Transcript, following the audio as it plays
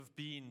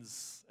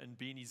beans and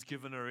beanies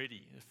given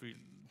already, if we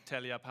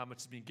tally up how much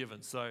has been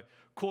given. So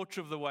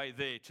quarter of the way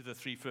there to the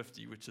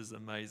 350, which is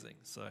amazing.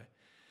 So I'm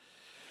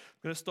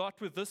going to start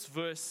with this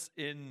verse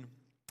in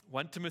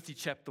 1 Timothy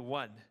chapter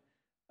 1.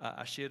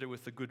 I shared it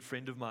with a good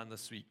friend of mine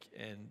this week,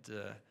 and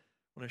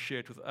I want to share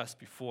it with us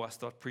before I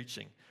start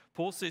preaching.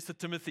 Paul says to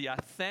Timothy, I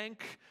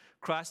thank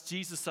Christ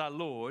Jesus our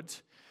Lord,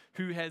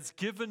 who has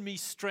given me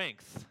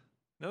strength.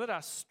 Know that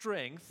our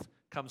strength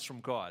comes from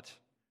God.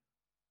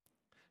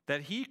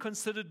 That he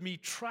considered me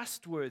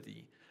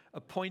trustworthy,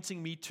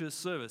 appointing me to his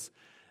service.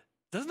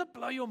 Doesn't it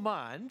blow your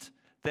mind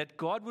that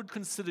God would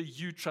consider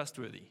you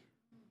trustworthy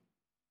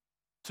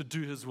to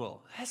do his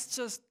will? That's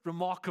just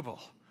remarkable.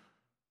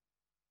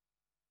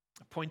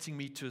 Appointing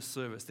me to his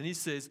service. Then he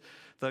says,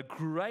 the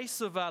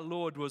grace of our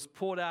Lord was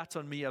poured out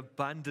on me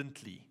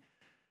abundantly,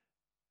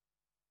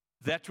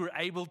 that we're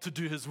able to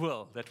do his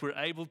will, that we're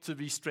able to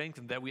be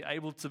strengthened, that we're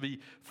able to be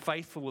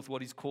faithful with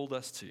what he's called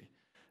us to.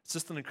 It's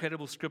just an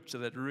incredible scripture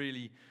that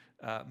really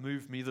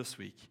moved me this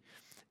week.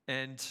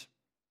 And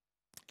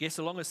I guess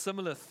along a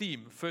similar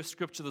theme, first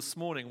scripture this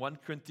morning, 1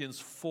 Corinthians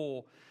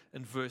 4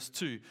 and verse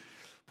 2,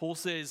 Paul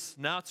says,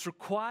 now it's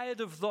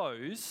required of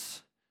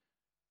those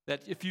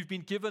that if you've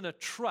been given a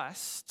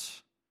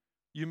trust,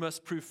 you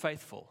must prove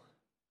faithful.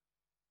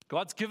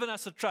 God's given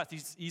us a trust.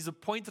 He's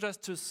appointed us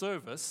to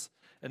service,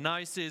 and now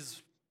he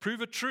says,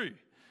 prove it true.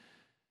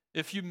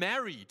 If you're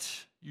married,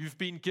 you've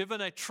been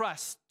given a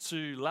trust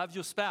to love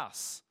your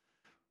spouse.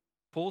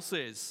 Paul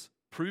says,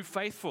 prove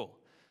faithful.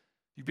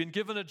 You've been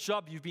given a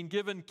job, you've been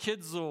given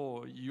kids,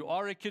 or you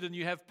are a kid and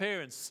you have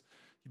parents.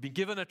 You've been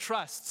given a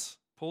trust.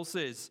 Paul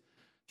says,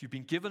 if you've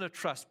been given a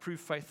trust, prove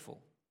faithful.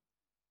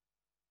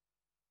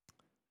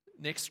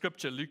 Next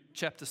scripture, Luke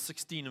chapter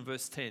 16 and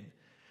verse 10.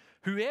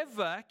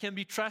 Whoever can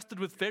be trusted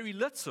with very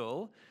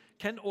little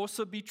can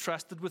also be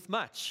trusted with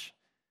much.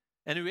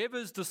 And whoever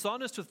is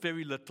dishonest with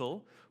very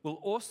little will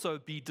also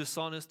be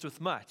dishonest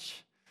with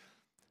much.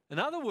 In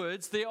other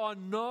words, there are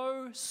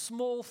no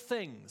small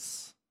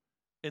things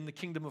in the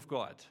kingdom of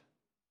God.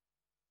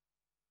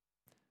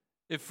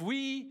 If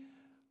we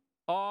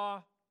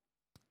are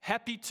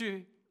happy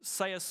to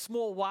say a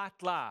small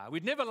white lie,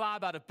 we'd never lie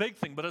about a big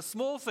thing, but a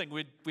small thing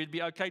we'd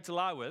be okay to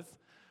lie with.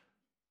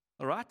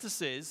 The writer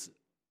says,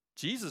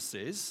 Jesus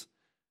says,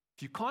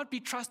 if you can't be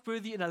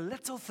trustworthy in a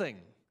little thing,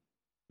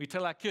 we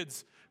tell our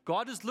kids,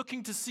 God is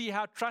looking to see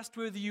how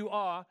trustworthy you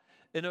are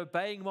in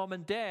obeying mom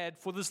and dad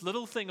for this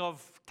little thing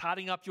of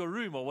tidying up your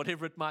room or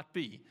whatever it might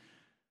be.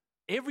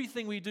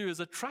 Everything we do is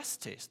a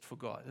trust test for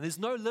God. And there's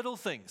no little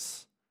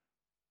things.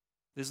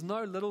 There's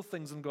no little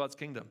things in God's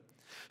kingdom.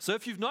 So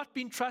if you've not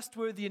been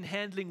trustworthy in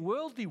handling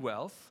worldly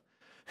wealth,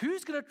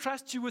 who's going to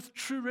trust you with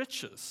true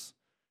riches?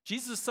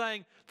 Jesus is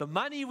saying the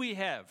money we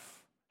have,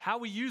 how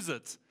we use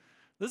it,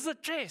 this is a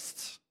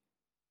test.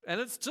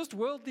 And it's just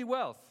worldly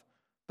wealth.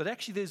 But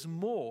actually there's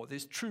more.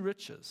 There's true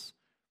riches.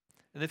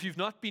 And if you've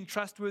not been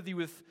trustworthy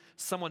with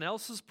someone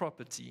else's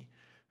property,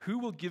 who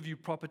will give you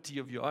property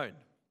of your own?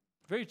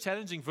 Very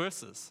challenging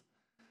verses.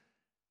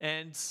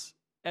 And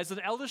as an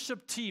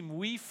eldership team,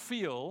 we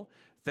feel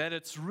that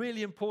it's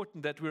really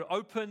important that we're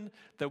open,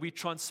 that we're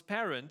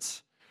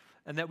transparent,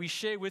 and that we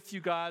share with you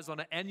guys on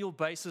an annual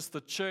basis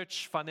the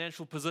church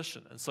financial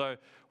position. And so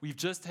we've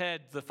just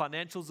had the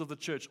financials of the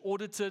church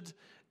audited,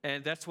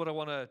 and that's what I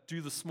want to do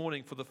this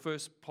morning for the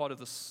first part of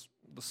the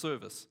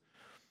service.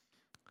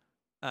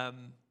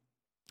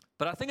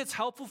 But I think it's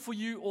helpful for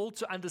you all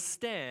to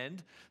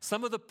understand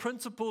some of the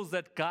principles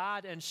that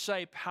guide and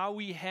shape how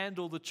we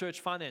handle the church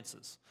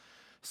finances,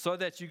 so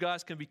that you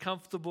guys can be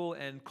comfortable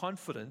and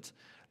confident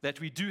that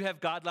we do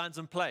have guidelines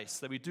in place,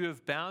 that we do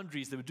have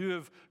boundaries, that we do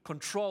have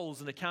controls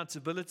and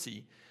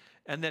accountability,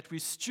 and that we're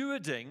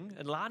stewarding,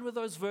 in line with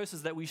those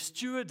verses, that we're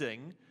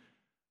stewarding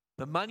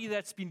the money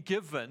that's been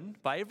given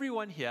by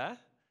everyone here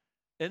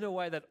in a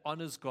way that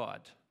honors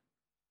God.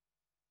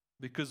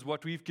 Because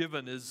what we've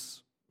given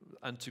is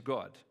unto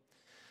God.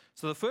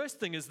 So the first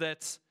thing is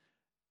that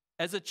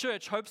as a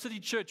church, Hope City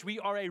Church, we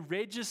are a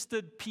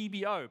registered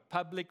PBO,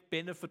 public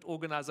benefit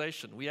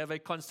organization. We have a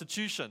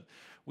constitution.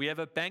 We have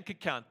a bank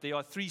account. There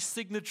are 3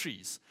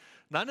 signatories.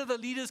 None of the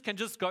leaders can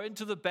just go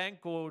into the bank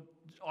or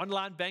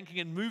online banking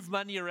and move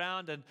money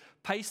around and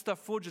pay stuff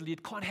fraudulently.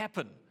 It can't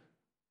happen.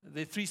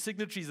 There are 3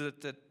 signatories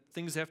that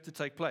things have to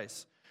take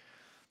place.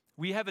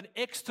 We have an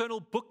external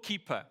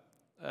bookkeeper,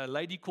 a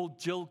lady called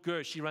Jill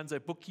Gurr. She runs a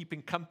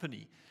bookkeeping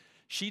company.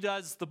 She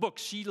does the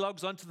books. She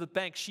logs onto the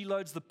bank. She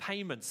loads the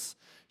payments.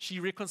 She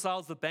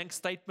reconciles the bank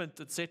statement,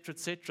 etc.,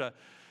 etc.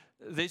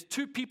 There's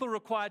 2 people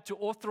required to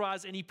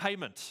authorize any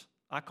payment.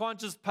 I can't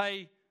just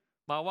pay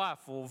my wife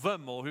or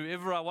Vim or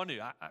whoever I want to.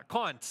 I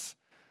can't,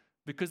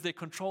 because there are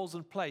controls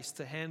in place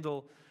to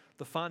handle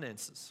the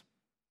finances.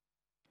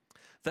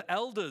 The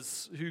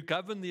elders who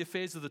govern the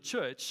affairs of the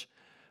church,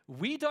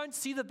 we don't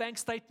see the bank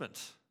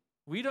statement.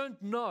 We don't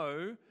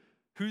know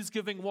who's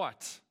giving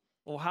what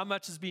or how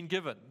much has been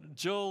given.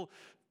 Jill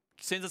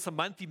sends us a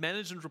monthly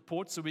management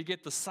report, so we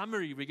get the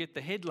summary, we get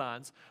the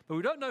headlines, but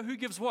we don't know who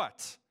gives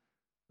what.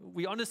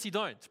 We honestly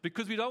don't,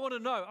 because we don't want to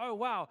know, oh,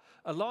 wow,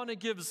 Alana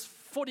gives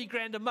 40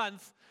 grand a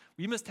month.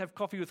 We must have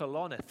coffee with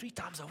Alana 3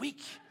 times a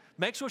week.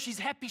 Make sure she's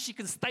happy she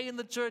can stay in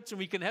the church and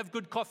we can have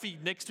good coffee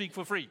next week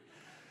for free.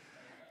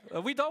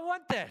 We don't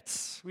want that.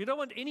 We don't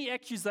want any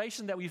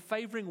accusation that we're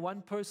favoring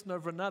one person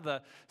over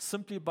another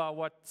simply by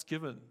what's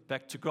given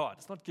back to God.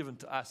 It's not given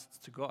to us, it's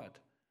to God.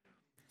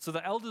 So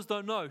the elders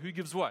don't know who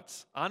gives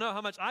what. I know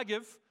how much I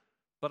give,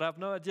 but I have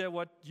no idea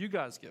what you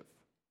guys give,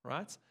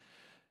 right?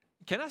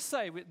 Can I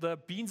say with the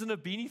beans in a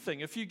beanie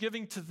thing, if you're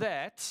giving to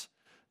that,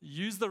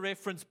 use the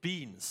reference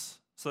beans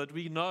so that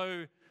we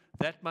know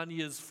that money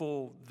is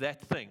for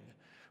that thing.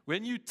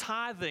 When you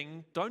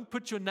tithing, don't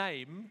put your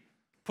name,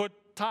 put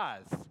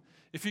tithe.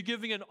 If you're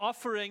giving an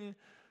offering,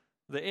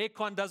 the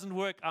aircon doesn't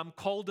work, I'm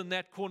cold in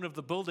that corner of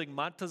the building.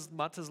 Marta's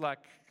like,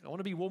 I want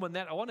to be warm in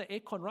that. I want an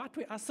aircon right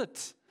where I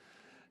sit.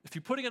 If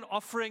you're putting an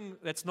offering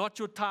that's not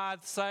your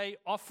tithe, say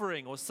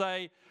offering, or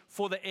say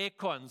for the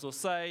aircons, or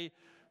say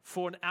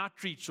for an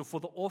outreach, or for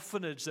the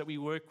orphanage that we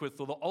work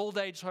with, or the old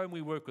age home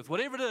we work with.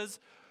 Whatever it is,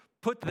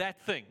 put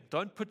that thing.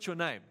 Don't put your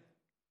name.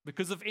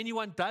 Because if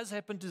anyone does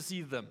happen to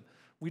see them,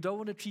 we don't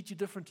want to treat you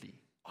differently,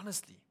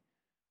 honestly.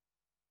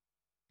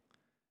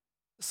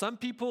 Some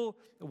people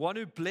want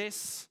to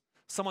bless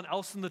someone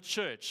else in the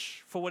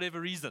church for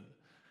whatever reason.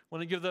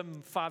 Want to give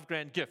them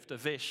 $5,000 gift, a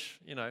vesh,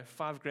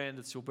 $5,000,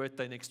 it's your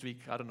birthday next week.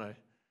 I don't know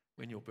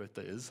when your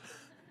birthday is.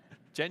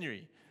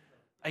 January,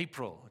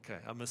 April. Okay,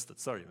 I missed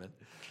it. Sorry, man.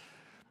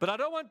 But I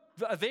don't want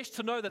a vesh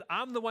to know that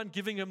I'm the one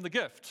giving him the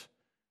gift.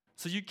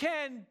 So you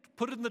can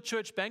put it in the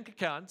church bank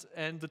account,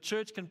 and the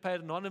church can pay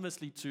it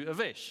anonymously to a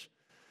vesh.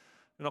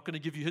 We're not going to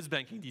give you his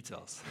banking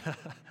details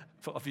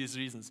for obvious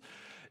reasons.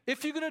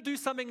 If you're going to do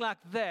something like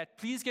that,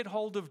 please get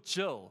hold of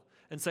Jill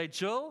and say,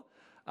 Jill,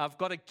 I've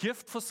got a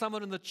gift for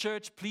someone in the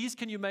church. Please,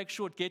 can you make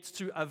sure it gets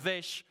to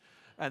Avesh?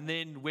 And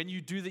then when you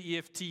do the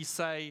EFT,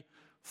 say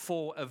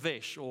for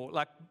Avesh.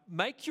 Or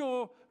make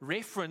your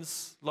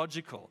reference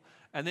logical.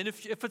 And then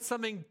if it's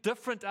something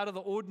different out of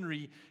the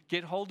ordinary,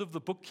 get hold of the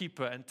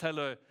bookkeeper and tell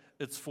her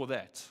it's for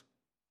that.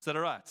 Is that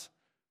all right?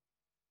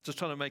 Just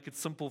trying to make it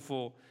simple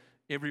for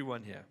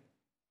everyone here.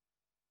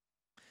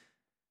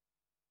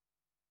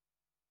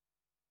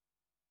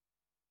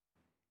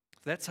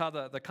 That's how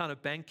the kind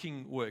of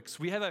banking works.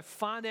 We have a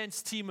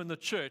finance team in the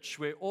church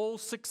where all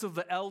 6 of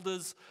the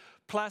elders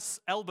plus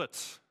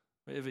Albert,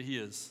 wherever he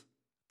is,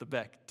 the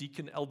back,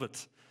 Deacon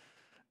Albert,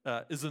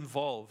 is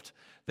involved.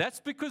 That's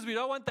because we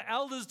don't want the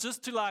elders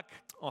just to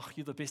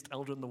you're the best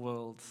elder in the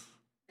world.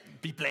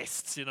 Be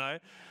blessed,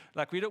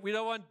 we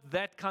don't want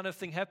that kind of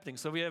thing happening.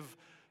 So we have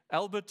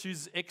Albert,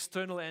 who's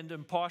external and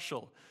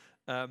impartial,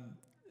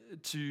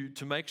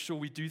 to make sure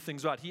we do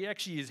things right. He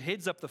actually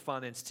heads up the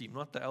finance team,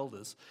 not the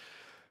elders.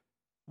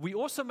 We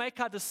also make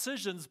our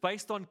decisions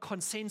based on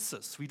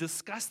consensus. We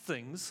discuss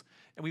things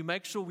and we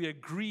make sure we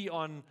agree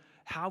on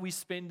how we're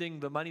spending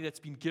the money that's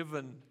been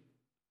given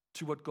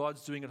to what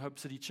God's doing at Hope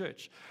City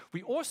Church.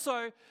 We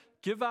also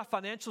give our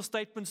financial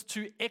statements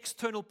to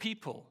external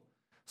people.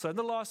 So in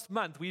the last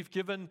month, we've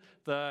given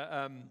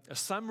a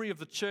summary of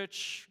the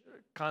church,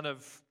 kind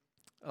of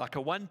like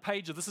a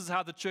one-pager. This is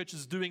how the church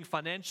is doing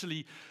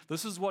financially.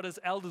 This is what, as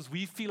elders,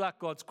 we feel like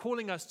God's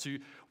calling us to.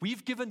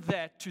 We've given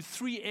that to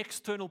 3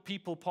 external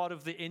people, part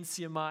of the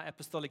NCMI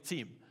apostolic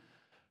team.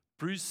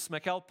 Bruce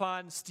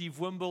McAlpine, Steve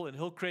Wimble in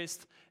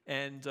Hillcrest,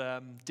 and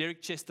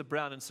Derek Chester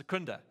Brown in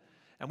Secunda.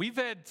 And we've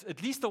had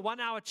at least a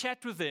 1-hour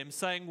chat with them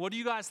saying, what do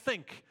you guys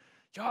think?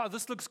 Yeah,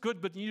 this looks good,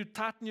 but you need to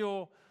tighten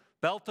your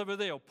belt over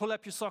there or pull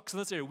up your socks in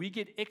this area. We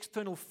get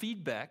external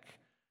feedback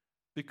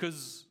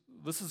because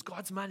this is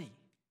God's money.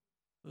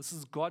 This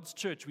is God's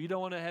church. We don't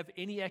want to have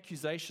any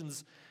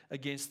accusations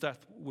against us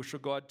with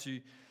regard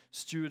to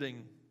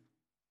stewarding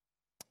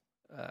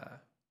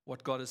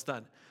what God has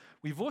done.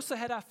 We've also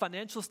had our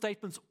financial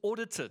statements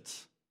audited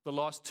the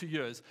last 2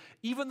 years,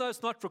 even though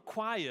it's not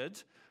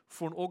required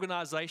for an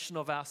organization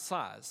of our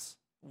size.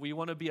 We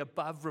want to be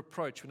above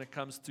reproach when it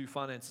comes to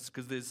finances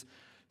because there's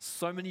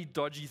so many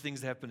dodgy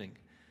things happening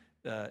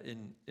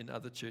in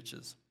other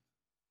churches.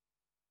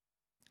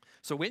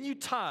 So when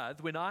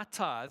I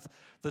tithe,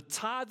 the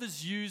tithe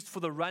is used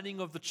for the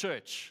running of the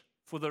church,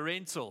 for the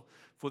rental,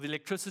 for the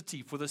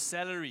electricity, for the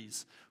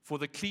salaries, for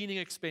the cleaning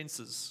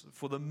expenses,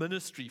 for the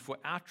ministry, for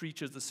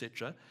outreaches,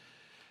 etc.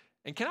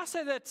 And can I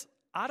say that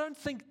I don't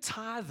think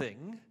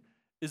tithing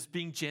is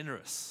being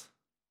generous.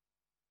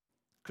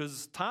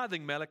 Because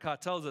tithing, Malachi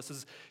tells us,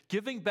 is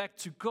giving back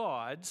to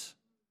God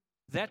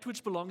that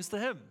which belongs to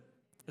Him.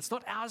 It's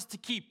not ours to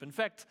keep. In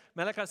fact,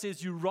 Malachi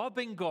says you're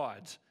robbing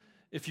God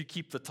if you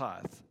keep the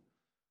tithe.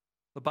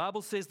 The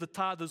Bible says the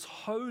tithe is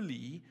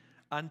holy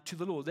unto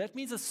the Lord. That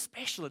means it's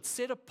special. It's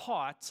set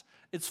apart.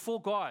 It's for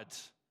God.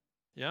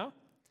 Yeah?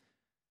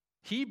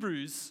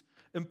 Hebrews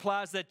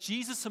implies that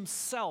Jesus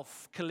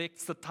Himself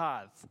collects the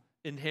tithe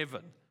in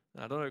heaven.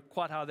 Now, I don't know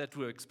quite how that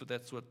works, but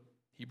that's what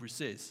Hebrews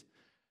says.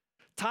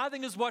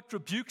 Tithing is what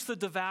rebukes the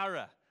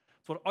devourer.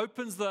 It's what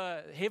opens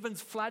the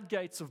heaven's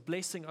floodgates of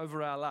blessing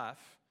over our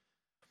life.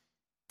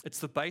 It's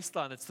the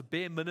baseline. It's the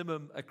bare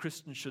minimum a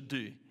Christian should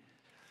do.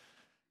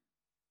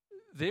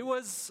 There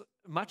was,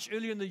 much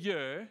earlier in the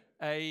year,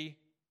 a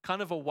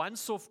kind of a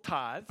once-off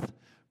tithe,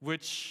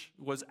 which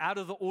was out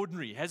of the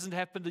ordinary, hasn't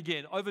happened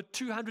again. Over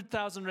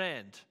 200,000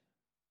 rand,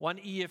 one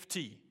EFT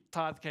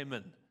tithe came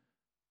in.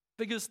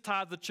 Biggest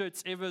tithe the church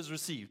ever has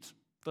received.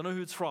 Don't know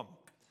who it's from.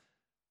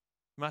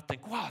 You might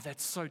think, wow,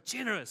 that's so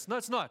generous. No,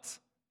 it's not.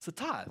 It's a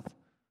tithe.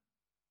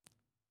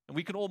 And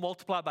we can all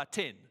multiply by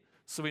 10,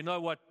 so we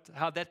know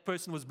how that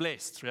person was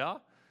blessed, yeah?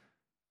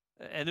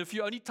 And if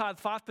you only tithe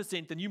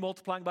 5%, then you're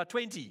multiplying by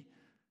 20,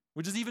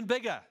 which is even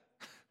bigger.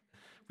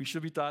 We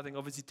should be tithing,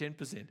 obviously,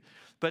 10%.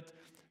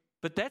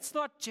 But that's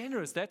not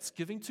generous. That's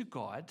giving to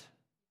God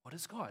what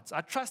is God's.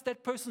 I trust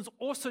that person's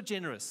also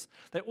generous.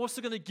 They're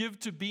also going to give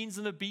to Beans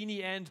and a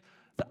Beanie and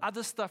the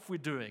other stuff we're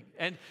doing,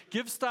 and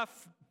give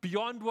stuff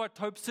beyond what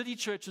Hope City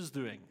Church is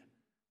doing,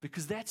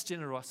 because that's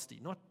generosity,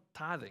 not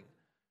tithing.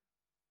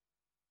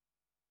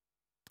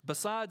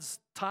 Besides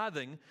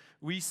tithing,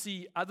 we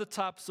see other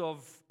types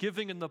of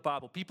giving in the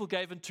Bible. People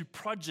gave into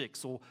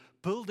projects or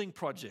building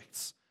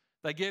projects.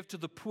 They gave to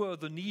the poor,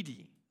 the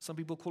needy. Some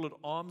people call it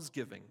alms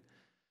giving.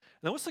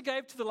 They also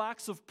gave to the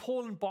likes of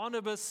Paul and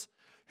Barnabas,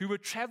 who were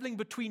traveling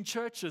between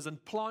churches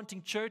and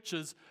planting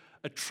churches,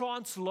 a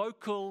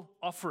translocal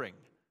offering,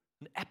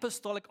 an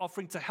apostolic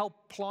offering to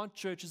help plant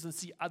churches and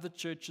see other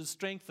churches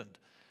strengthened.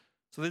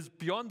 So there's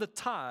beyond the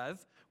tithe,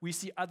 we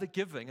see other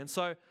giving. And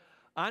so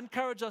I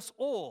encourage us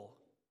all,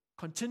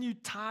 continue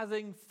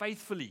tithing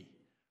faithfully,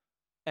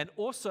 and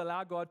also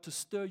allow God to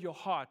stir your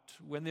heart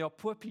when there are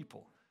poor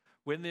people,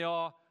 when there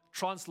are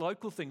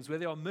translocal things, where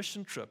there are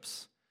mission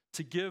trips,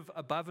 to give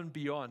above and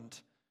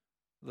beyond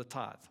the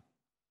tithe.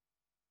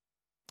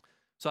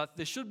 So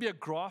there should be a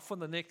graph on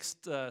the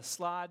next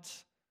slide.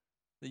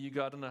 There you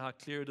go. I don't know how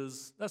clear it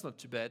is. That's not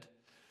too bad.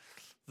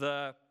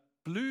 The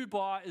blue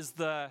bar is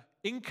the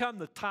income,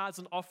 the tithes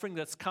and offering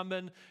that's come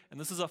in. And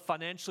this is a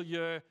financial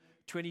year,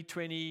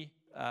 2020,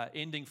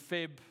 ending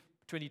Feb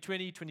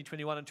 2020,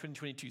 2021, and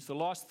 2022. So the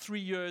last 3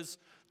 years,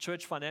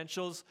 church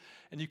financials.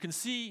 And you can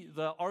see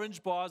the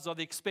orange bars are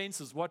the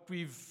expenses, what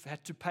we've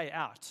had to pay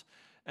out.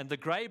 And the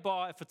gray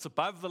bar, if it's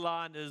above the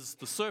line, is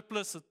the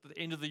surplus at the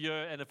end of the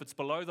year. And if it's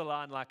below the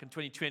line, like in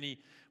 2020,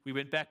 we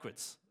went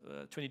backwards.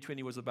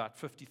 2020 was about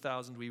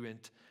 50,000. We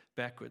went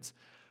backwards.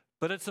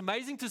 But it's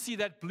amazing to see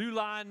that blue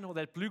line or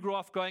that blue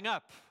graph going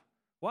up.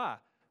 Why?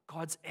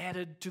 God's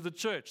added to the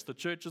church. The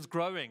church is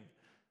growing.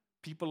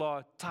 People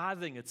are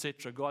tithing,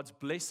 etc. God's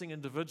blessing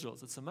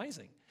individuals. It's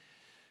amazing.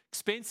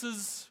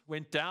 Expenses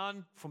went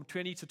down from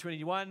 20 to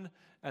 21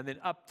 and then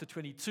up to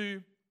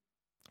 22.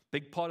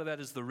 Big part of that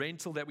is the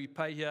rental that we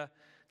pay here.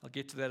 I'll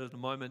get to that in a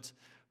moment.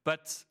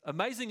 But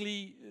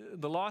amazingly,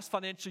 the last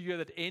financial year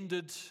that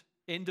ended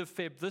end of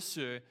Feb this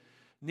year,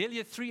 nearly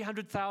a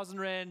 300,000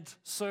 rand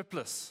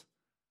surplus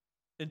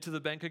into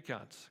the bank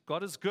account.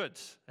 God is good.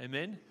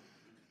 Amen.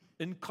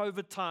 In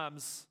COVID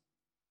times,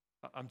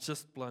 I'm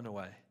just blown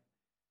away.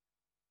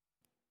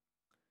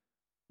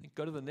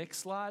 Go to the next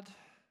slide.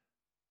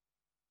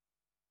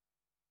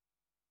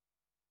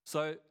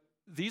 So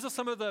these are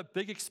some of the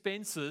big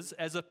expenses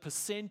as a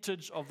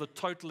percentage of the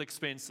total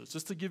expenses,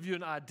 just to give you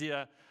an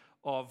idea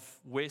of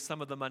where some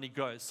of the money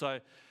goes. So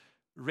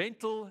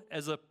rental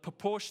as a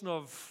proportion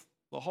of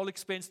the whole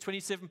expense,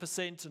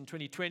 27% in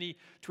 2020,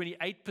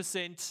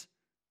 28%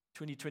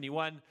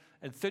 2021,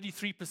 and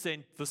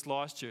 33% this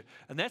last year.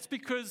 And that's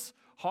because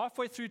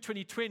halfway through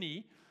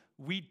 2020,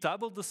 we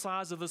doubled the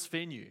size of this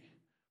venue.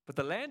 But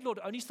the landlord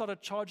only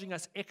started charging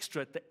us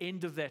extra at the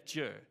end of that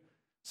year.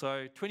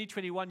 So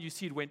 2021, you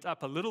see it went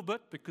up a little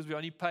bit because we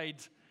only paid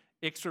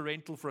extra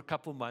rental for a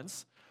couple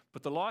months.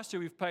 But the last year,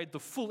 we've paid the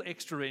full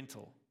extra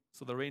rental.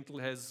 So the rental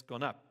has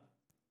gone up.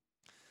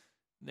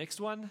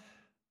 Next one,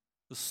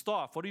 the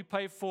staff. What do we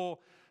pay for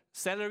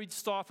salaried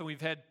staff? And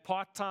we've had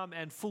part-time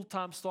and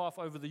full-time staff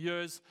over the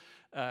years.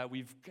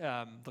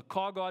 The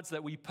car guards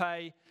that we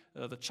pay,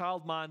 the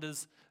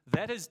childminders,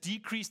 that has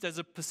decreased as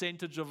a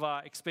percentage of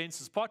our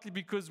expenses, partly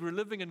because we're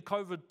living in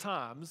COVID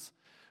times.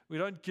 We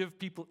don't give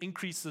people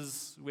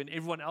increases when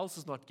everyone else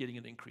is not getting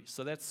an increase.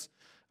 So that's,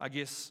 I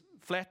guess,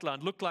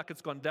 flatlined. Looked like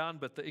it's gone down,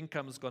 but the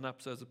income has gone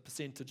up. So as a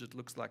percentage, it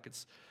looks like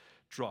it's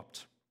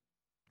dropped.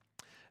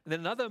 And then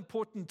another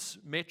important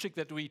metric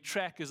that we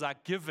track is our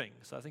giving.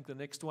 So I think the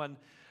next one,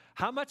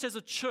 how much as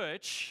a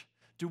church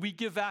do we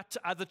give out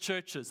to other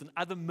churches and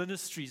other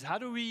ministries? How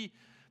do we,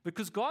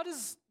 because God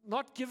is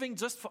not giving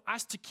just for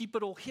us to keep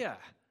it all here.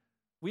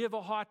 We have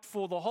a heart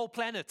for the whole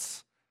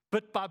planet,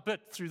 bit by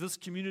bit, through this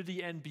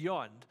community and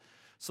beyond.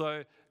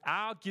 So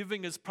our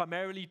giving is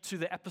primarily to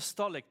the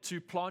apostolic,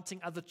 to planting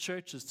other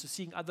churches, to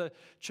seeing other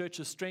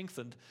churches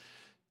strengthened.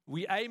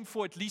 We aim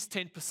for at least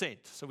 10%.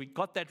 So we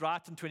got that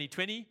right in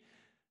 2020.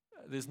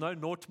 There's no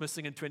naught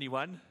missing in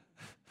 21.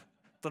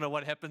 Don't know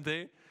what happened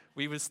there.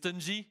 We were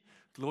stingy.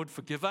 Lord,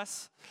 forgive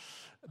us.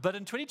 But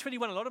in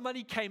 2021, a lot of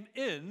money came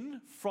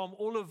in from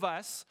all of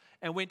us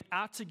and went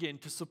out again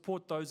to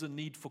support those in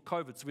need for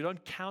COVID. So we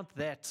don't count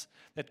that.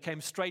 That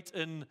came straight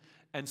in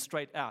and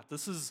straight out.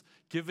 This is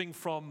giving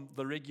from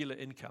the regular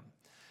income.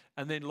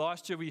 And then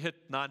last year we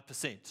hit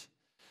 9%.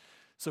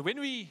 So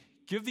when we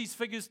give these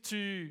figures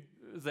to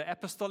the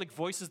apostolic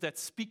voices that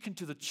speak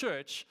into the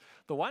church,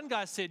 the one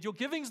guy said, your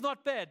giving's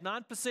not bad,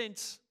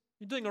 9%,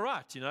 you're doing all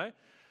right,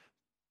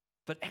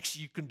 But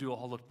actually, you can do a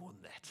whole lot more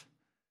than that.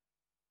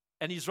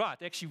 And he's right.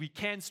 Actually, we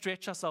can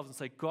stretch ourselves and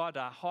say, God,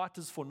 our heart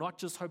is for not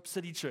just Hope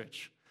City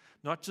Church,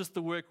 not just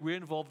the work we're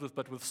involved with,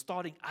 but with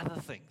starting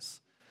other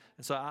things.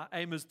 And so our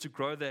aim is to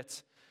grow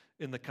that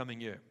in the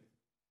coming year.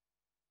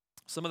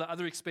 Some of the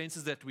other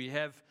expenses that we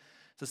have,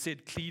 as I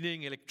said,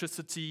 cleaning,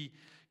 electricity,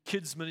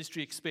 kids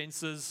ministry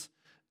expenses,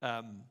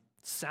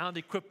 sound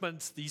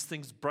equipment. These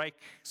things break,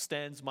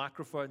 stands,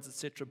 microphones,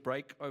 etc.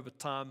 break over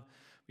time.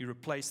 We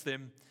replace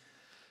them.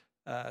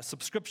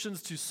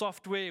 Subscriptions to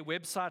software,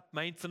 website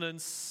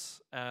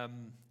maintenance,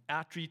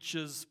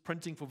 outreaches,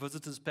 printing for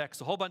visitors packs,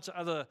 a whole bunch of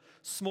other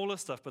smaller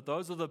stuff, but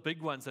those are the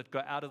big ones that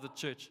go out of the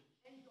church.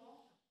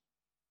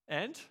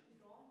 And?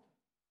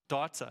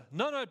 Data.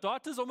 No,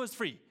 data is almost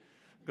free.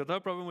 Got no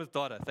problem with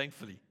data,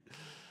 thankfully.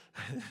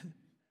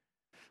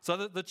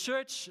 So the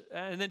church,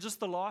 and then just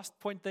the last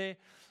point there,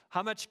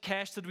 how much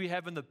cash did we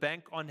have in the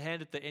bank on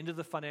hand at the end of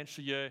the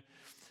financial year?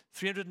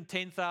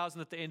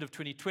 310,000 at the end of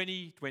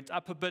 2020. It went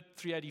up a bit,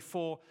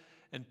 384.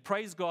 And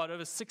praise God,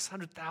 over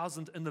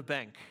 600,000 in the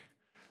bank.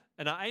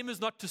 And our aim is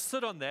not to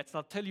sit on that, and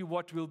I'll tell you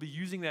what we'll be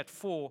using that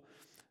for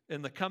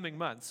in the coming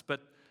months.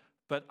 But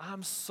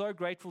I'm so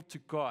grateful to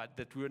God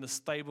that we're in a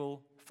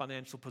stable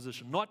financial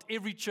position. Not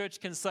every church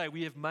can say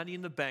we have money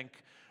in the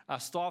bank, our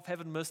staff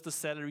haven't missed a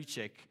salary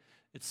check,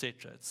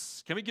 etc.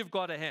 Can we give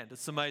God a hand?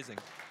 It's amazing.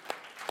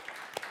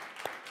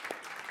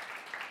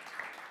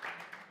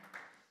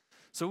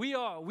 So we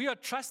are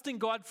trusting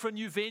God for a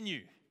new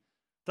venue.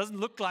 Doesn't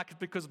look like it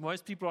because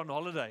most people are on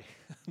holiday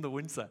in the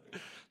winter.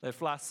 They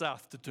fly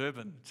south to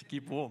Durban to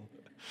keep warm.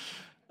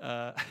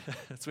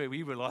 That's where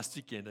we were last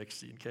weekend,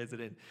 actually, in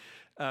KZN.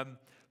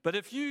 But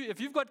if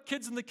you've got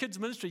kids in the kids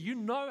ministry, you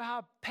know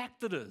how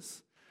packed it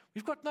is.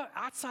 We've got no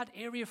outside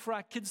area for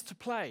our kids to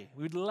play.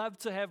 We'd love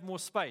to have more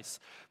space.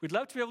 We'd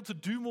love to be able to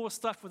do more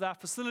stuff with our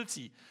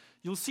facility.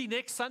 You'll see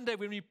next Sunday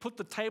when we put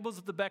the tables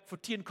at the back for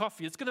tea and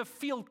coffee, it's going to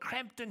feel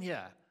cramped in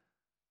here.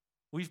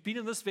 We've been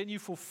in this venue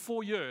for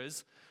 4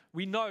 years.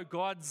 We know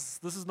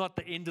this is not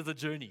the end of the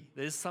journey.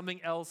 There's something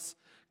else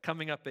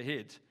coming up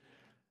ahead.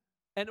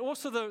 And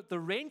also the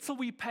rental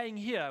we're paying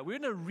here, we're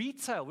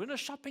in a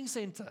shopping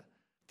center.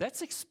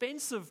 That's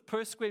expensive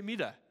per square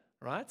meter,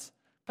 right?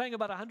 Paying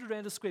about 100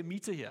 Rand a square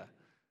meter here.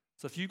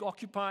 So if you're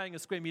occupying a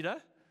square meter,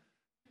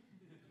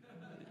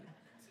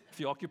 if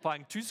you're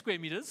occupying 2 square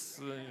meters,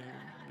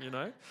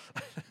 if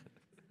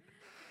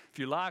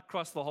you lie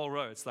across the whole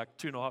row, it's like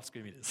 2.5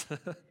 square meters.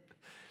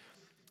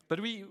 But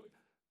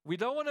we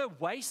don't want to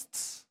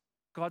waste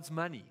God's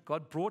money.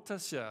 God brought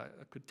us here.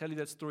 I could tell you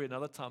that story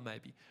another time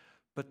maybe.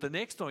 But the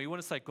next one, we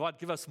want to say, God,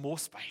 give us more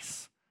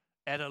space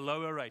at a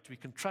lower rate. We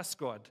can trust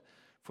God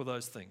for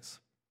those things.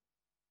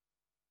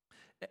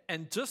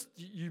 And just,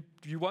 you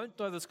won't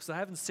know this because I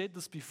haven't said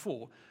this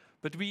before,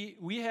 but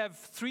we have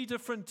 3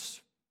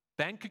 different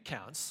bank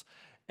accounts,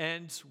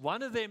 and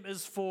one of them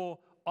is for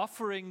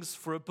offerings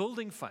for a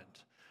building fund.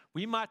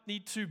 We might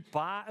need to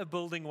buy a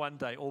building one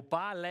day or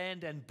buy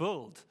land and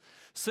build.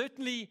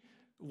 Certainly,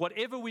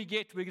 whatever we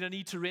get, we're going to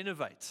need to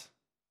renovate.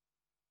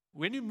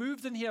 When we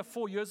moved in here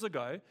 4 years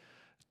ago, it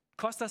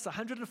cost us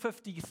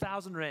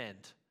 150,000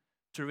 Rand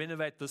to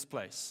renovate this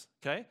place,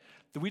 okay?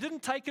 We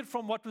didn't take it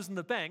from what was in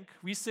the bank.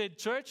 We said,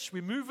 church,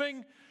 we're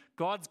moving.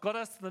 God's got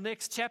us to the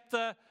next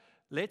chapter.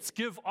 Let's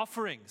give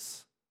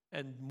offerings.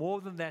 And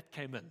more than that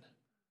came in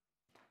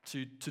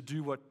to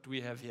do what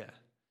we have here.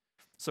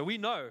 So we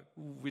know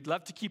we'd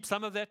love to keep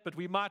some of that, but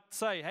we might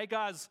say, hey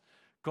guys,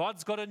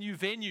 God's got a new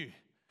venue.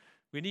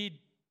 We need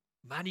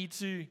money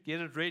to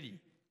get it ready.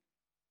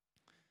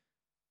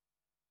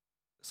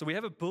 So we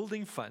have a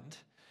building fund.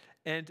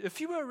 And if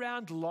you were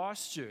around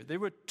last year, there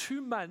were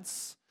 2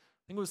 months,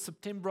 I think it was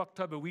September,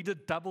 October, we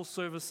did double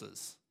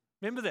services.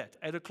 Remember that?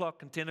 8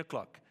 o'clock and 10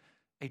 o'clock.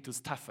 It was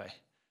tough, eh?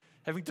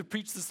 Having to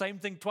preach the same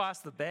thing twice,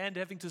 the band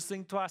having to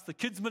sing twice, the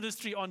kids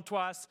ministry on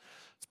twice.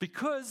 It's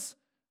because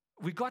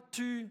we got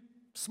too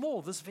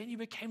small. This venue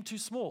became too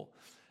small.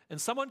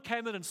 And someone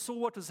came in and saw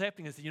what was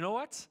happening and said, you know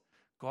what?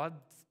 God's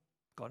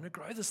going to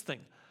grow this thing.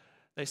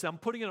 They said, I'm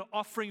putting in an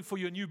offering for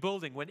your new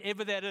building,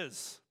 whenever that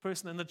is,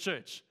 person in the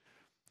church.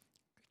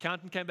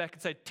 Accountant came back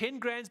and said, 10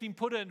 grand's been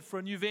put in for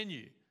a new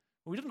venue.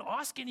 We didn't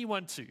ask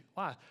anyone to.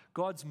 Why?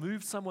 God's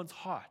moved someone's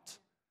heart.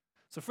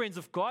 So friends,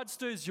 if God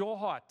stirs your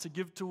heart to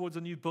give towards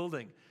a new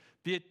building,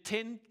 be it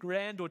 10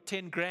 grand or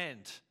 10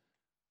 grand,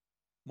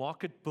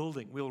 market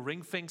building, we'll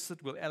ring fence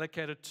it, we'll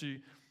allocate it to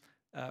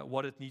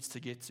what it needs to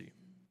get to.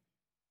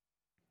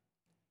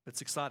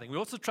 It's exciting. We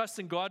also trust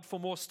in God for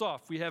more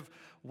staff. We have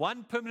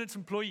 1 permanent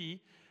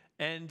employee,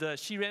 and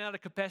she ran out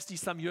of capacity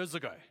some years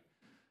ago.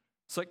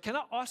 So can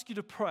I ask you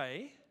to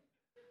pray?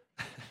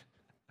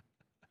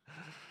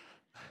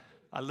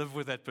 I live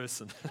with that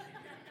person.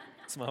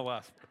 It's my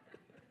wife.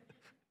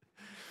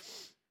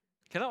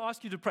 Can I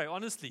ask you to pray,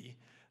 honestly,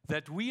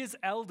 that we as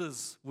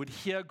elders would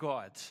hear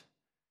God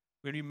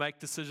when we make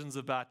decisions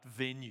about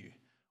venue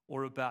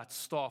or about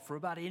staff or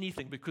about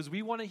anything, because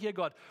we want to hear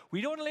God.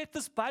 We don't want to let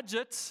this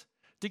budget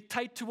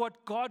dictate to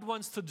what God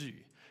wants to do,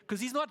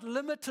 because He's not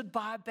limited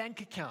by a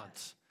bank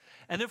account.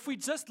 And if we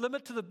just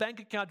limit to the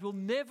bank account, we'll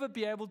never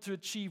be able to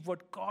achieve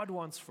what God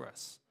wants for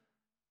us.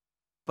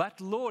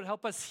 But Lord,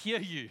 help us hear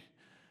you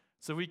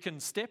so we can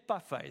step by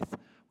faith.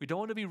 We don't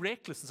want to be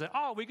reckless and say,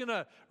 oh, we're going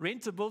to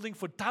rent a building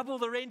for double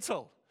the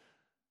rental.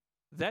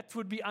 That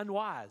would be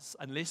unwise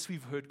unless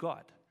we've heard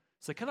God.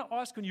 So can I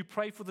ask, when you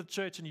pray for the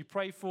church and you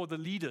pray for the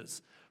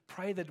leaders,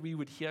 pray that we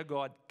would hear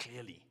God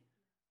clearly.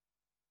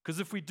 Because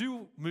if we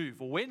do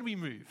move, or when we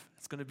move,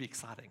 it's going to be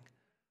exciting.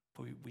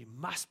 But we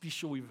must be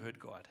sure we've heard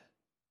God.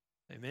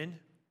 Amen?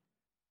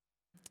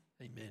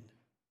 Amen.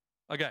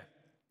 Okay.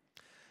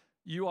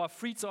 You are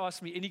free to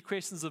ask me any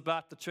questions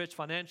about the church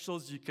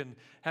financials. You can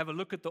have a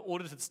look at the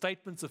audited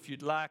statements if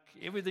you'd like.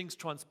 Everything's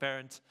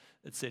transparent,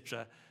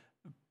 etc.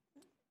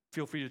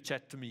 Feel free to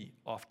chat to me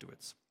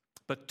afterwards.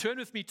 But turn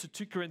with me to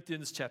 2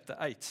 Corinthians chapter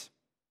 8.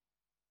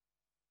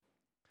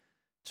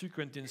 2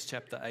 Corinthians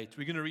chapter 8.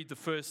 We're going to read the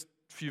first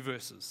few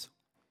verses.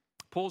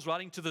 Paul's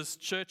writing to this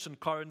church in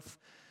Corinth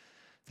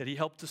that he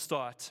helped to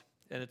start,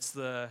 and it's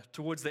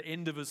towards the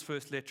end of his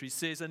first letter. He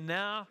says, and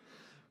now,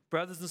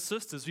 brothers and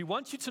sisters, we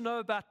want you to know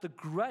about the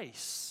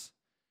grace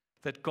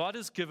that God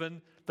has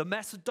given the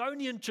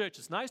Macedonian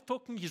churches. Now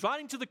he's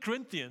writing to the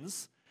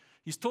Corinthians.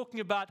 He's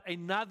talking about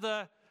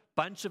another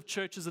bunch of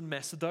churches in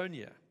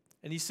Macedonia.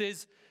 And he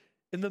says,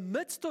 in the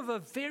midst of a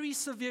very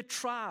severe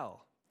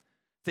trial,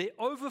 their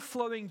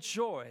overflowing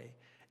joy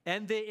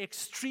and their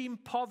extreme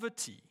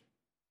poverty.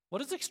 What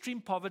does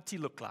extreme poverty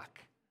look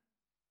like?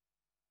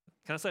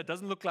 Can I say it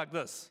doesn't look like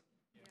this?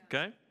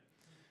 Okay?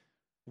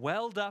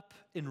 Welled up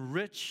in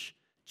rich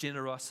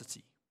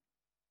generosity.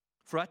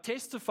 For I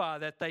testify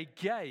that they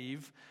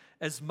gave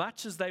as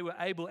much as they were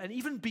able, and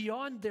even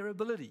beyond their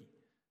ability,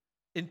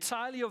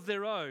 entirely of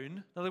their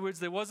own. In other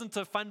words, there wasn't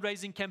a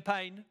fundraising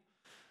campaign.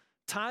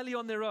 Entirely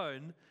on their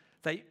own,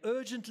 they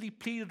urgently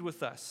pleaded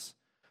with us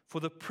for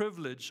the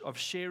privilege of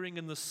sharing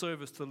in the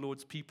service to the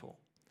Lord's people.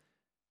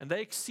 And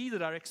they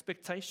exceeded our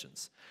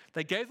expectations.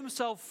 They gave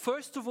themselves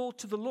first of all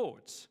to the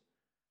Lord,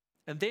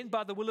 and then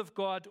by the will of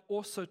God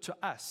also to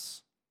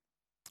us.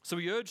 So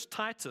we urged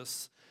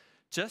Titus,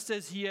 just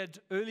as he had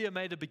earlier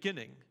made a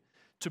beginning,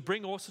 to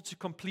bring also to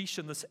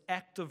completion this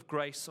act of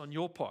grace on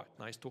your part.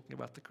 Now he's talking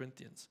about the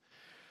Corinthians.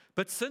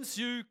 But since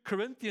you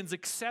Corinthians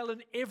excel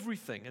in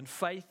everything, in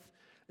faith,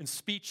 in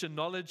speech, in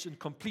knowledge, in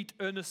complete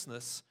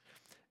earnestness,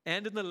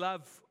 and in the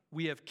love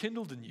we have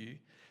kindled in you,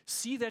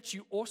 see that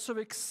you also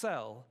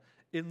excel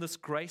in this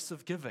grace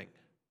of giving.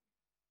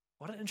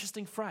 What an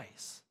interesting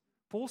phrase.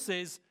 Paul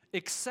says,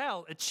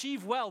 excel,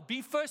 achieve well,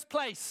 be first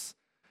place.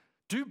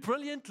 Do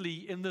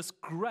brilliantly in this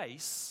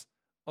grace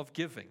of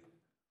giving.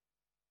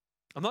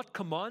 I'm not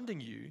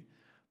commanding you,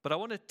 but I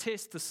want to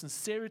test the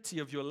sincerity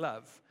of your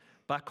love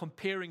by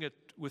comparing it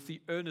with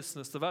the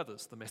earnestness of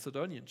others, the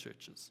Macedonian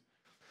churches.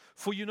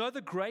 For you know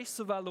the grace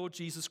of our Lord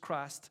Jesus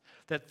Christ,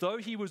 that though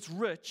he was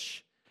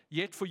rich,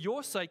 yet for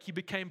your sake he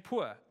became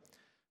poor,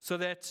 so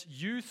that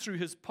you through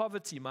his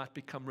poverty might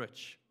become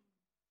rich.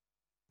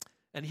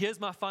 And here's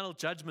my final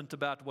judgment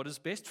about what is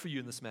best for you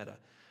in this matter.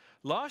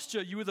 Last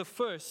year you were the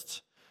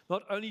first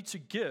not only to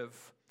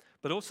give,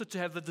 but also to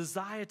have the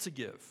desire to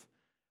give.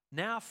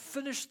 Now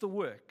finish the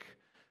work,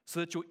 so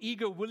that your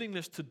eager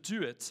willingness to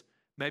do it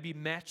may be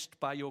matched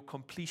by your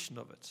completion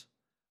of it,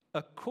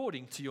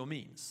 according to your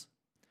means.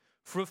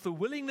 For if the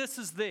willingness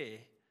is there,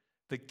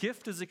 the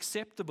gift is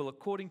acceptable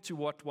according to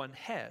what one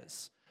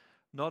has,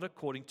 not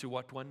according to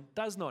what one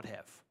does not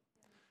have.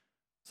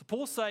 So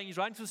Paul's saying, he's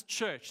writing to this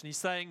church, and he's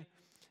saying,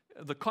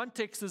 the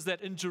context is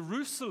that in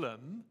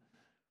Jerusalem,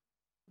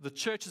 the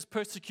church is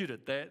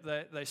persecuted.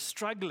 They're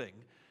struggling.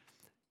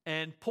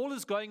 And Paul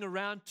is going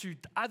around to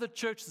other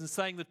churches and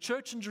saying, the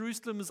church in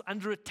Jerusalem is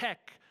under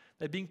attack.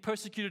 They're being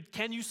persecuted.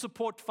 Can you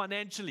support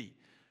financially?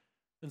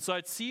 And so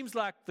it seems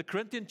like the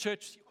Corinthian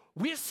church,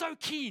 we're so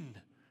keen.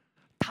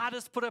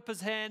 Titus put up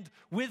his hand.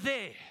 We're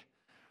there.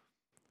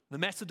 The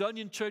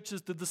Macedonian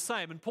churches did the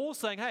same. And Paul's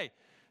saying, hey,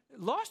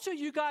 last year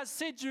you guys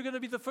said you're going to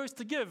be the first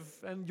to give,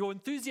 and your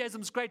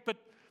enthusiasm's great, but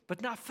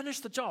now finish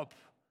the job.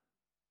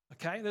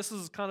 Okay, this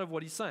is kind of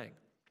what he's saying.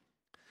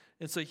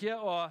 And so here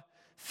are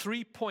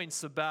 3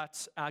 points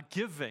about our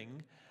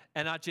giving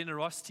and our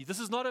generosity. This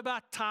is not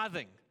about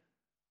tithing.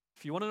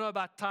 If you want to know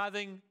about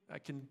tithing, I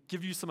can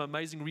give you some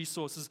amazing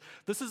resources.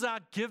 This is our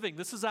giving.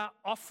 This is our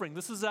offering.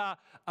 This is our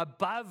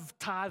above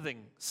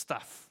tithing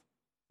stuff.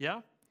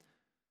 Yeah?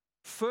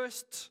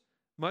 First,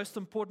 most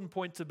important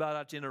point about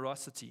our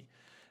generosity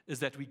is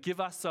that we give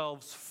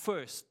ourselves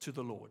first to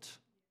the Lord.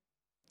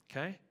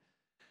 Okay?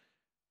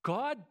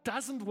 God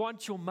doesn't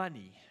want your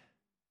money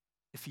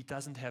if he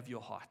doesn't have your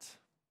heart.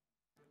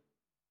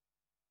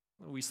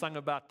 We sung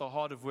about the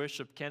heart of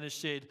worship. Kenneth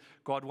shared,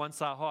 God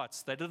wants our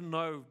hearts. They didn't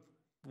know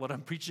what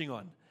I'm preaching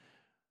on.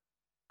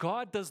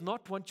 God does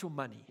not want your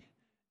money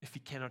if he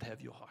cannot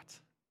have your heart.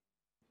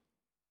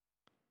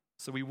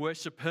 So we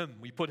worship him.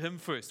 We put him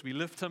first. We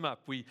lift him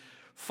up. We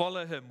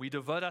follow him. We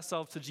devote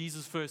ourselves to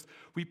Jesus first.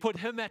 We put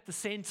him at the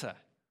center.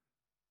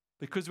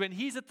 Because when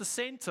He's at the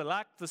center,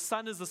 like the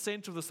sun is the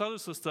center of the solar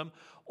system,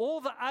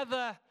 all the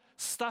other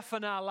stuff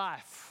in our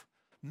life,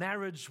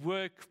 marriage,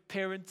 work,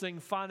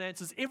 parenting,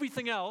 finances,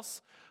 everything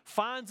else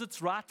finds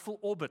its rightful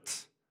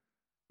orbit.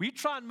 We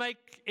try and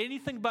make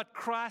anything but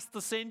Christ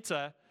the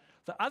center,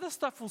 the other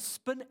stuff will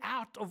spin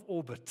out of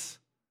orbit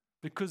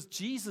because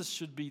Jesus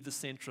should be the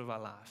center of our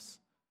lives.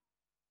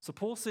 So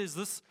Paul says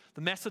this,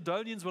 the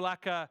Macedonians were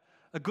like a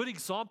good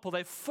example.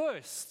 They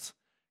first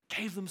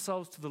gave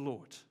themselves to the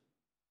Lord.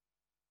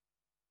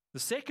 The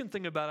second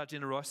thing about our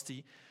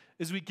generosity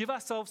is we give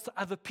ourselves to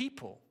other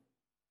people.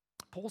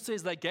 Paul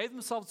says they gave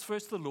themselves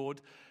first to the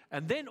Lord,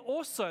 and then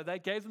also they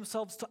gave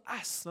themselves to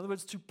us. In other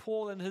words, to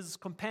Paul and his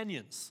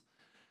companions.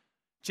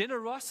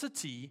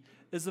 Generosity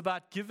is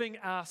about giving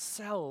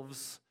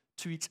ourselves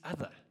to each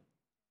other.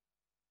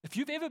 If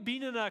you've ever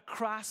been in a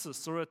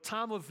crisis or a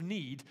time of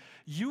need,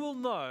 you will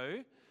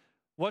know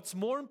what's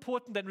more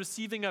important than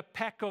receiving a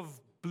pack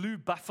of blue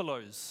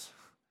buffaloes,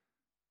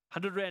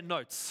 100 Rand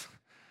notes,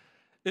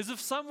 is if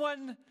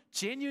someone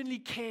genuinely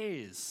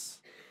cares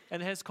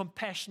and has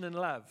compassion and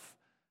love.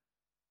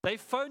 They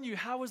phone you,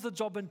 how was the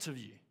job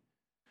interview?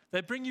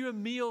 They bring you a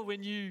meal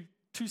when you're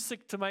too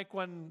sick to make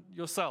one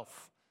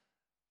yourself.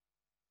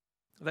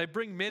 They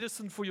bring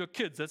medicine for your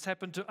kids. That's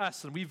happened to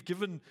us, and we've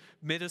given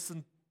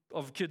medicine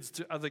of kids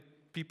to other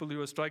people who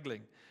are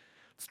struggling.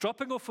 It's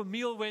dropping off a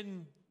meal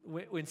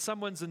when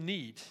someone's in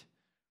need.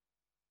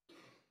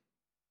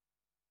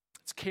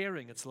 It's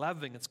caring, it's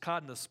loving, it's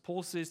kindness.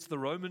 Paul says to the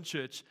Roman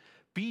church,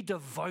 be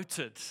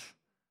devoted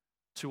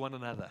to one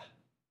another.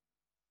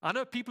 I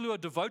know people who are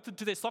devoted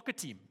to their soccer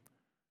team.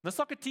 The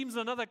soccer team's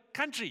in another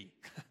country,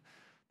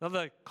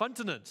 another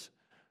continent.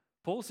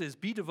 Paul says,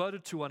 be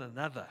devoted to one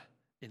another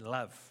in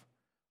love.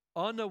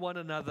 Honor one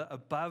another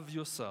above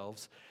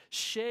yourselves.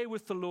 Share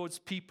with the Lord's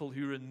people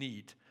who are in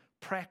need.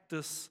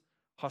 Practice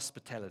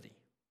hospitality.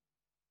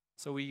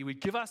 So we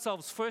give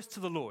ourselves first to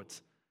the Lord,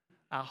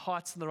 our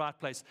hearts in the right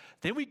place.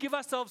 Then we give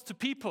ourselves to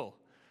people,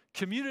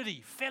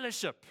 community,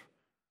 fellowship.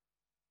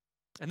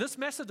 And this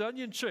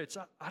Macedonian church,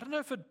 I don't know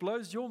if it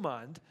blows your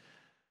mind,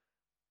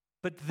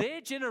 but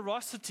their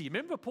generosity,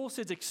 remember Paul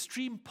says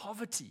extreme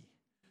poverty.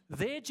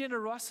 Their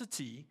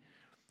generosity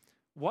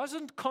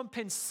wasn't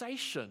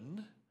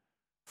compensation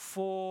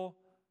for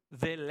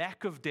their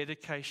lack of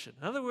dedication.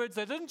 In other words,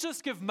 they didn't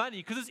just give money,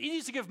 because it's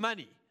easy to give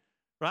money,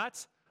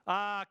 right?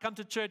 I come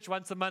to church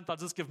once a month, I'll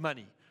just give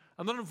money.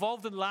 I'm not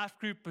involved in life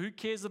group, who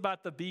cares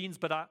about the beans,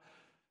 but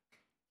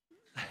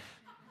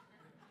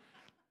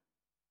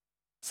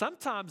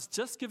sometimes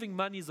just giving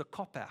money is a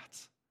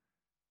cop-out,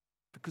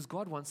 because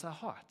God wants our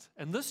heart.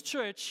 And this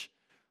church,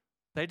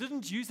 they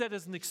didn't use that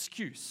as an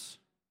excuse.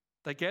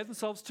 They gave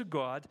themselves to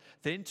God,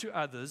 then to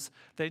others.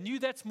 They knew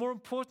that's more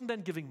important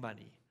than giving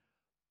money.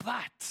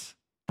 But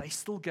they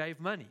still gave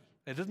money.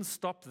 They didn't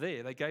stop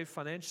there. They gave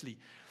financially.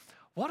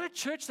 What a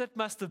church that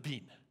must have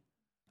been.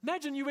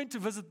 Imagine you went to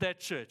visit that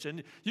church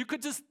and you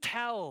could just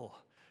tell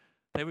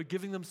they were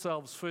giving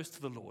themselves first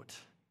to the Lord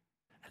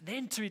and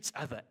then to each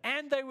other.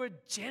 And they were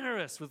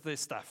generous with their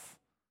stuff.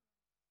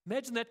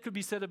 Imagine that could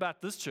be said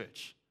about this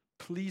church.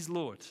 Please,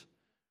 Lord.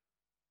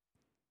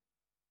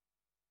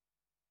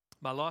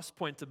 My last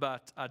point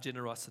about our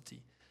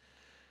generosity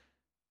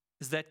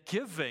is that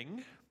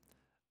giving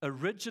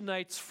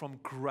originates from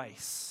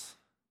grace,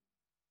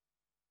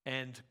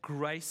 and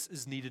grace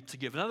is needed to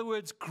give. In other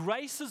words,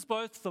 grace is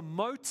both the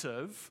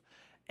motive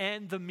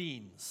and the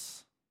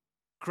means.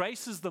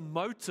 Grace is the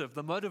motive,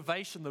 the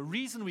motivation, the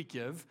reason we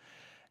give,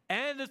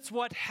 and it's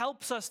what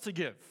helps us to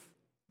give.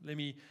 Let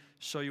me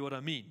show you what I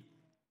mean.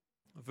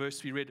 A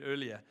verse we read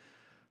earlier.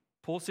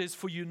 Paul says,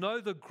 "For you know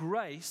the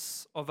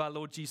grace of our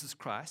Lord Jesus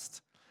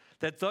Christ,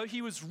 that though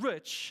he was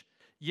rich,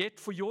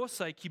 yet for your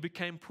sake he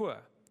became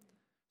poor,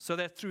 so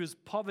that through his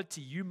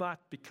poverty you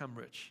might become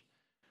rich."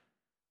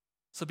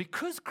 So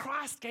because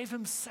Christ gave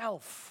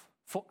himself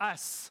for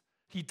us,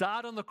 he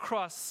died on the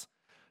cross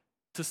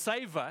to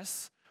save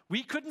us,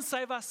 we couldn't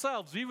save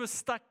ourselves. We were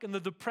stuck in the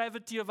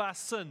depravity of our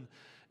sin,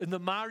 in the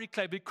miry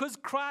clay. Because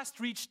Christ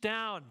reached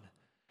down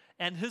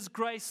and his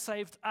grace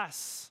saved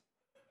us,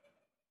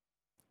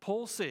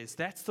 Paul says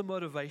that's the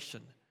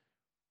motivation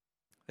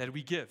that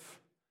we give.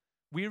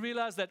 We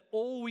realize that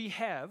all we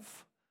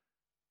have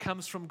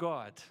comes from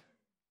God.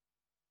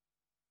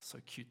 So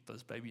cute,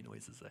 those baby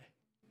noises, eh?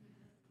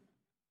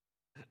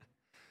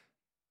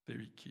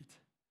 Very cute.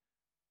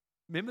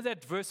 Remember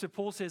that verse where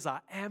Paul says, I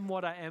am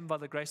what I am by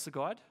the grace of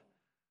God?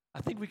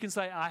 I think we can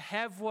say, I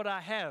have what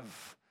I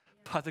have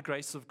by the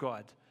grace of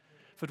God.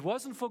 If it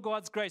wasn't for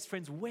God's grace,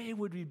 friends, where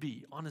would we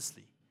be,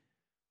 honestly?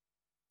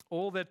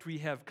 All that we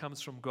have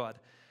comes from God.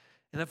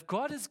 And if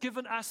God has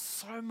given us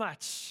so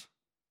much,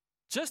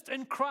 just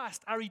in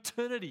Christ, our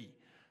eternity,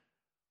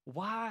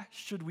 why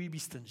should we be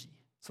stingy?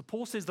 So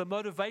Paul says the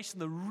motivation,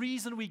 the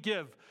reason we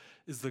give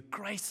is the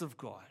grace of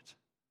God.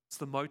 It's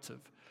the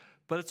motive.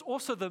 But it's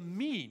also the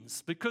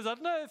means, because I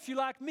don't know if you're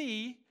like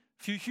me,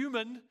 if you're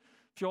human,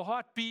 if your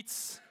heart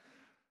beats,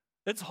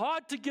 it's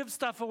hard to give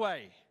stuff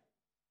away.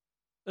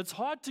 It's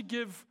hard to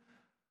give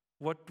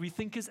what we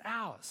think is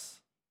ours.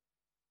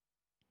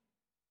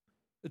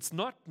 It's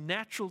not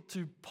natural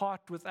to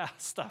part with our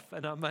stuff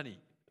and our money.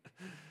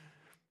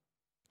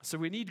 So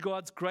we need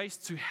God's grace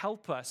to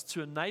help us,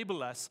 to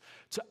enable us,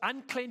 to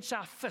unclench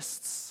our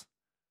fists,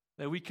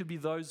 that we could be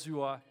those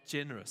who are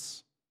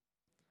generous.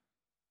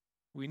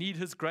 We need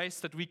His grace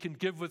that we can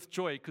give with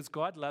joy, because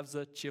God loves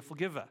a cheerful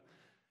giver.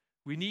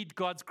 We need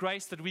God's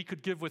grace that we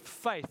could give with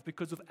faith,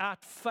 because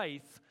without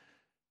faith,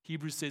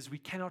 Hebrews says, we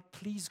cannot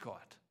please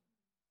God.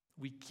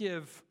 We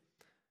give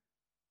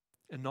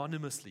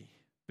anonymously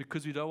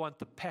because we don't want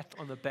the pat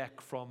on the back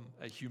from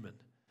a human.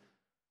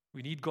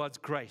 We need God's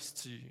grace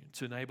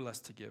to enable us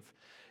to give.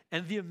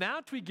 And the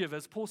amount we give,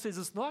 as Paul says,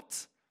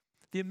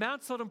 the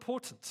amount's not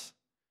important.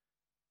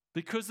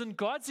 Because in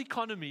God's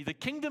economy, the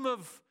kingdom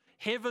of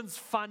heaven's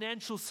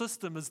financial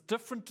system is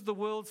different to the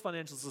world's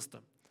financial system.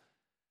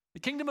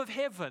 The kingdom of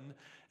heaven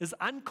is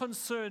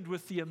unconcerned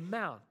with the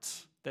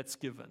amount that's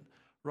given,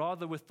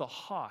 rather with the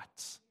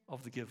heart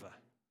of the giver.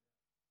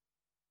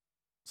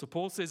 So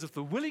Paul says, if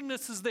the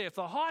willingness is there, if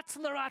the heart's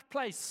in the right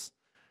place,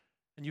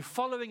 and you're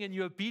following and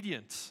you're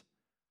obedient,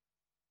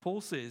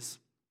 Paul says,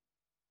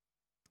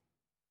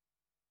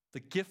 the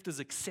gift is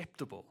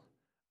acceptable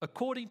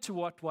according to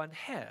what one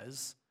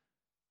has,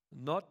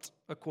 not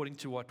according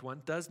to what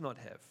one does not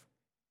have.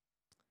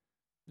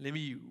 Let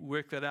me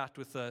work that out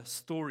with a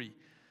story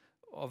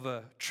of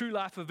a true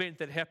life event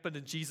that happened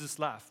in Jesus'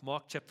 life,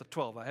 Mark chapter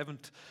 12. I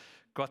haven't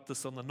got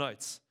this on the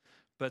notes,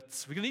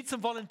 but we're going to need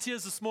some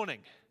volunteers this morning.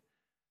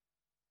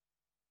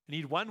 We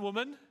need one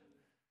woman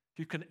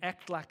who can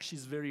act like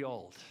she's very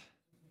old.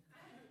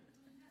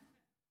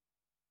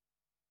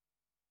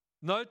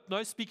 No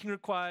speaking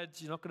required.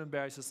 You're not going to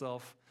embarrass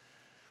yourself.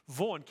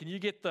 Vaughn, can you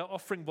get the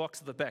offering box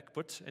at the back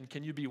put? And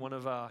can you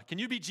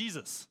be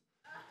Jesus?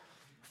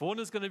 Vaughn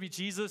is going to be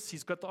Jesus.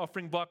 He's got the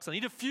offering box. I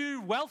need a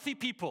few wealthy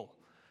people.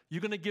 You're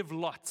going to give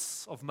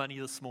lots of money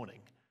this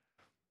morning.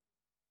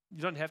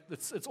 You don't have,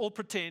 it's all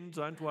pretend.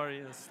 Don't worry.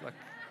 It's like,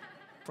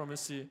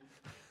 promise you.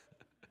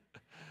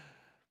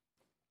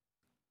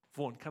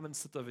 Vaughn, come and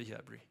sit over here,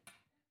 Brie.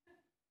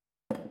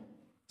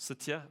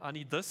 Sit here. I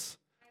need this.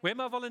 Where are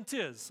my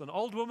volunteers? An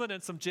old woman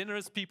and some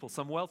generous people,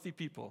 some wealthy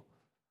people.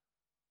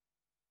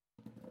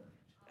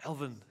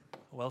 Alvin,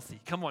 wealthy.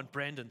 Come on,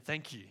 Brandon.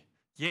 Thank you.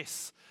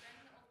 Yes.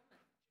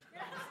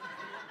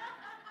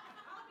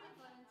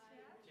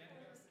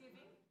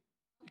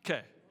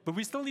 Okay, but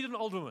we still need an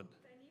old woman.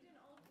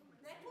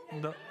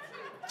 No.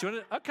 Do you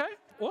want to? Okay,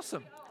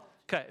 awesome.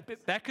 Okay,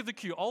 back of the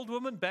queue. Old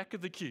woman, back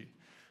of the queue.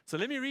 So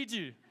let me read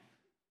you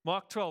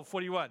Mark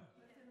 12:41.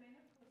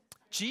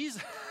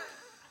 Jesus.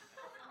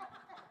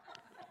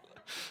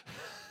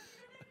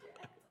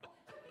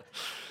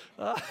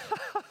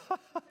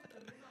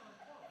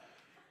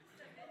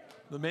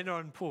 The men are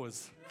on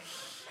pause.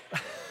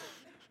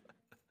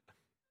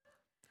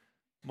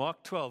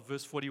 Mark 12,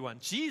 verse 41.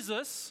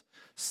 Jesus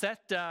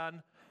sat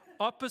down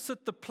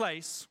opposite the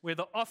place where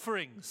the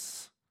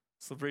offerings,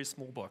 it's a very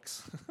small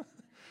box,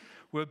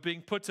 were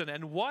being put in,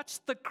 and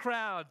watched the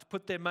crowd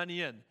put their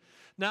money in.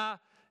 Now,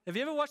 have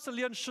you ever watched the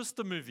Leon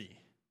Schuster movie?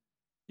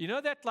 You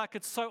know that, like,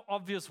 it's so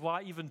obvious,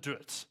 why even do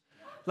it?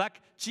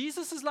 Like,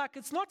 Jesus is like,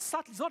 it's not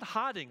subtle, it's not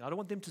hiding. I don't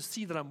want them to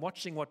see that I'm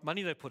watching what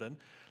money they put in.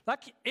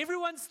 Like,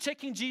 everyone's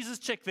checking Jesus,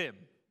 check them.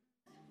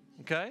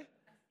 Okay?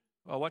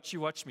 I'll watch you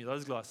watch me,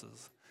 those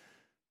glasses.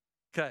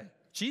 Okay.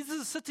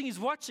 Jesus is sitting, he's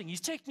watching,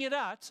 he's checking it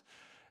out,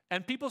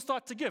 and people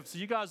start to give. So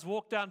you guys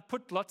walk down,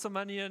 put lots of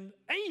money in.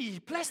 Hey,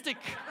 plastic.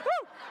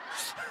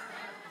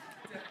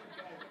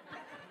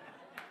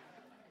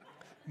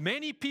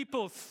 Many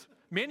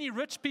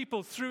rich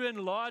people threw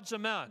in large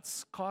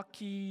amounts, car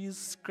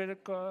keys,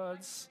 credit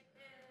cards.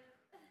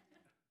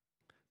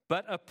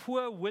 But a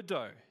poor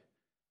widow,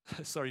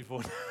 sorry,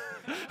 Vaughn.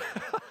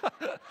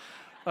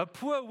 A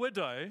poor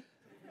widow,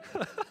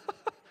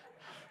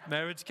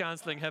 marriage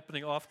counseling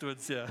happening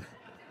afterwards here.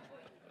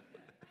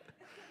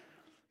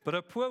 But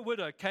a poor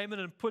widow came in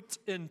and put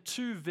in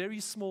 2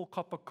 very small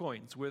copper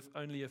coins worth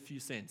only a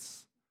few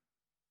cents.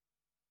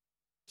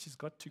 She's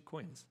got 2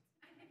 coins.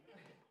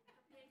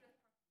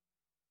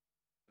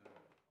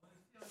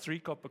 3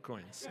 copper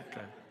coins.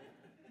 Okay.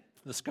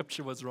 The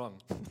scripture was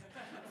wrong.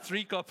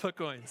 3 copper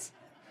coins.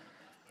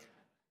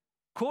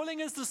 Calling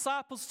his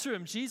disciples to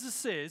him, Jesus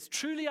says,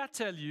 "Truly I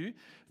tell you,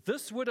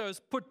 this widow has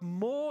put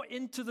more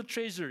into the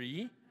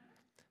treasury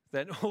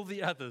than all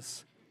the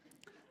others.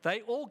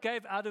 They all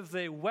gave out of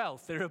their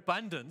wealth, their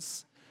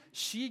abundance.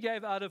 She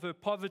gave out of her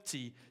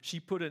poverty. She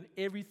put in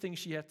everything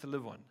she had to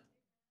live on."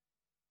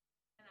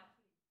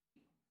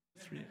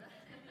 3.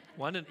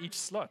 1 in each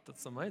slot.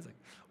 That's amazing.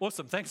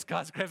 Awesome. Thanks,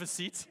 guys. Grab a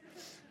seat.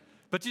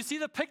 But you see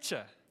the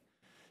picture.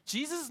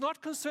 Jesus is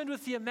not concerned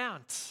with the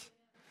amount,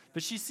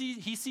 but he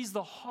sees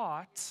the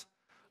heart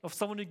of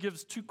someone who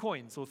gives 2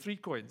 coins or 3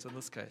 coins in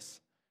this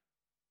case.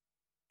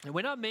 And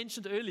when I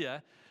mentioned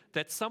earlier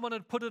that someone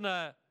had put in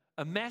a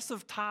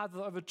massive tithe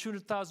of over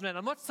 200,000 rand,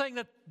 I'm not saying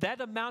that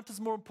that amount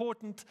is more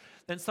important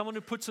than someone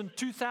who puts in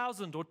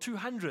 2,000 or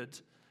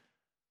 200.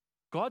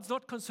 God's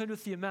not concerned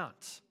with the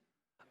amount.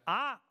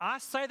 I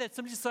say that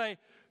simply to say,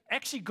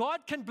 actually,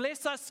 God can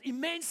bless us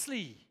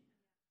immensely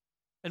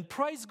And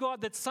praise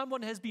God that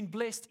someone has been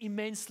blessed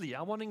immensely.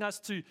 I'm wanting us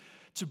to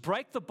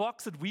break the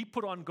box that we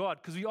put on God,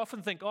 because we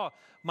often think, oh,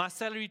 my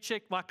salary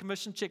check, my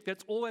commission check,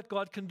 that's all that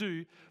God can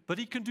do. But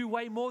He can do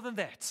way more than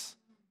that.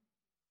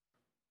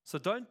 So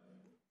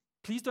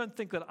please don't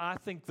think that I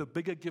think the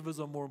bigger givers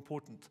are more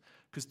important,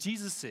 because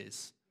Jesus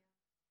says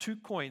 2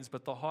 coins,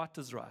 but the heart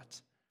is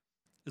right,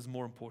 is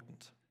more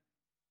important.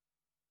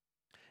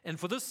 And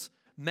for this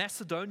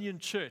Macedonian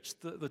church,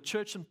 the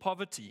church in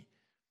poverty,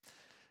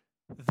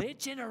 their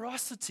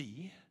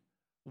generosity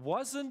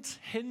wasn't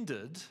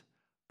hindered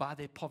by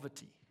their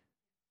poverty.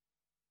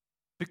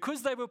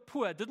 Because they were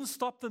poor, it didn't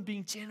stop them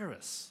being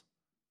generous.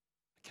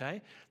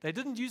 Okay? They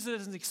didn't use it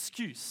as an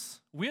excuse.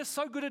 We're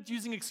so good at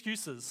using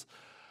excuses.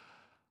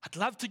 I'd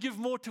love to give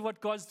more to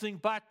what God's doing,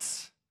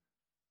 but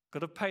got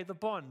to pay the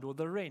bond or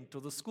the rent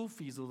or the school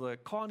fees or the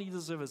car need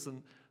service.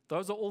 And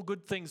those are all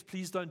good things.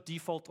 Please don't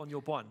default on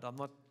your bond. I'm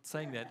not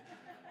saying that.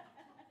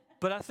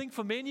 But I think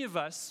for many of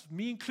us,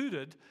 me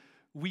included,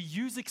 we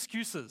use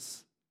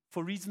excuses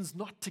for reasons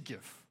not to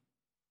give.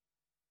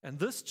 And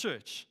this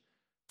church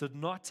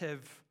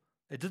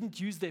didn't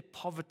use their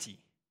poverty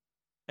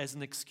as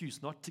an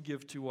excuse not to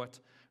give to what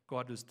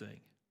God was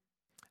doing.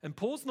 And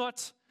Paul's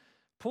not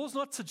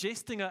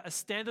suggesting a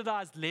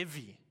standardized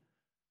levy.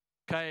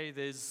 Okay,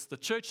 there's the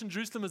church in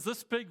Jerusalem is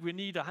this big, we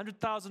need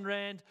 100,000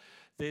 rand.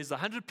 There's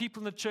 100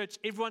 people in the church,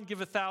 everyone give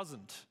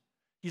 1,000.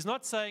 He's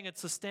not saying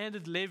it's a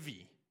standard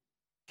levy.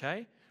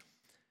 Okay?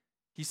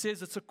 He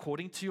says it's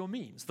according to your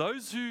means.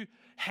 Those who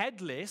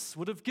had less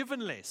would have given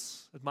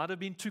less. It might have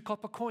been 2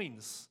 copper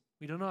coins.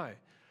 We don't know.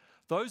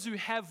 Those who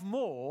have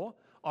more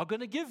are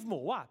going to give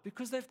more. Why?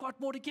 Because they've got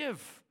more to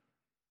give.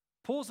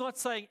 Paul's not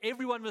saying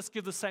everyone must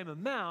give the same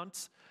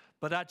amount,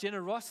 but our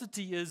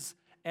generosity is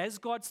as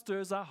God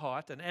stirs our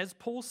heart, and as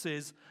Paul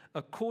says,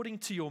 according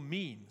to your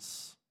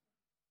means.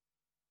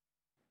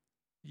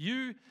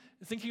 You,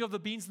 thinking of the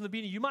beans in the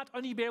beanie, you might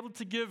only be able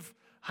to give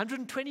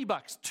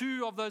 $120,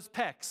 2 of those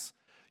packs.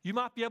 You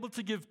might be able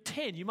to give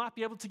 10. You might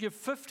be able to give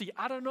 50.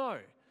 I don't know.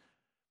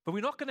 But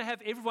we're not going to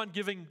have everyone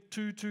giving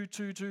 2.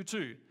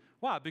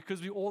 Why?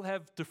 Because we all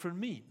have different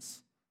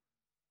means.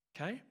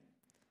 Okay?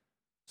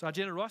 So our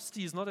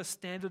generosity is not a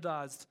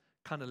standardized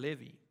kind of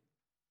levy.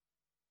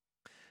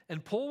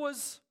 And Paul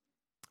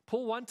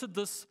wanted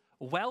this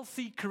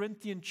wealthy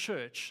Corinthian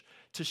church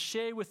to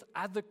share with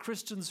other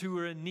Christians who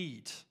were in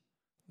need,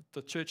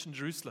 the church in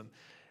Jerusalem.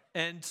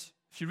 And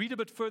if you read a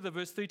bit further,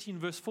 verse 13,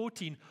 verse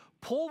 14,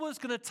 Paul was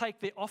going to take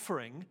their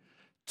offering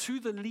to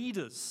the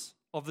leaders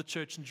of the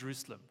church in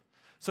Jerusalem.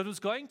 So it was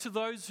going to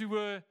those who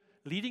were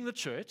leading the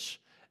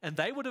church, and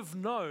they would have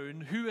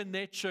known who in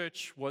their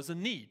church was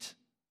in need.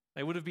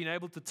 They would have been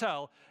able to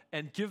tell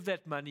and give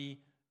that money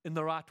in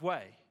the right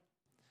way.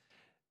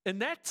 In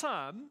that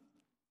time,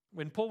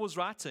 when Paul was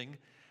writing,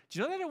 do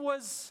you know that it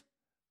was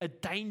a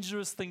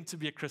dangerous thing to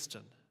be a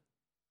Christian?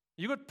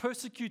 You got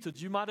persecuted.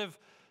 You might have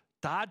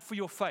died for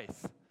your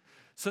faith.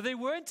 So there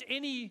weren't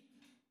any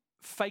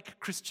fake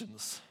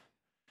Christians.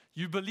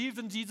 You believed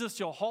in Jesus,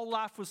 your whole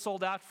life was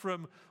sold out for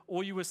Him,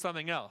 or you were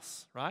something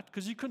else, right?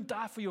 Because you couldn't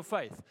die for your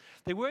faith.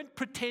 They weren't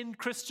pretend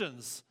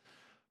Christians,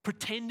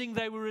 pretending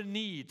they were in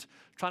need,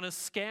 trying to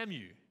scam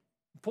you.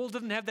 Paul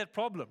didn't have that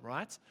problem,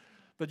 right?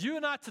 But you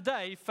and I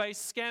today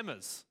face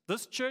scammers.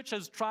 This church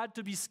has tried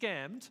to be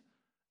scammed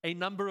a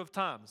number of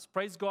times.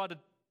 Praise God,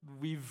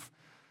 we've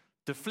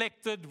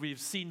deflected, we've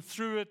seen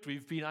through it,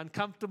 we've been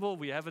uncomfortable,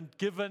 we haven't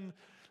given,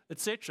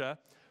 etc.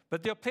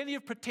 But there are plenty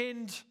of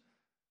pretend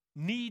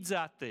needs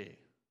out there,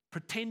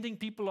 pretending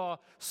people are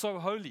so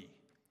holy.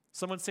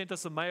 Someone sent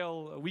us a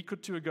mail a week or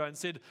 2 ago and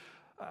said,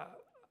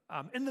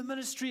 I'm in the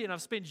ministry and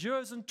I've spent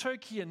years in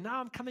Turkey and now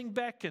I'm coming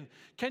back, and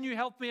can you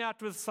help me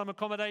out with some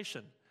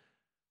accommodation?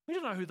 We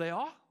don't know who they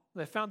are.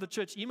 They found the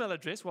church email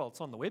address. Well,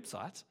 it's on the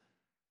website.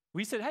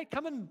 We said, hey,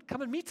 come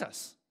and meet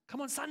us.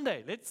 Come on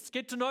Sunday. Let's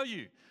get to know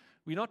you.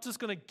 We're not just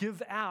going to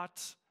give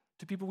out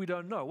to people we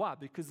don't know. Why?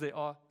 Because they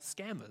are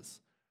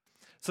scammers.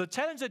 So the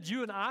challenge that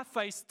you and I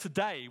face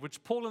today,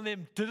 which Paul and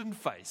them didn't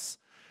face,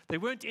 there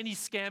weren't any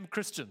scam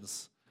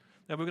Christians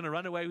that were going to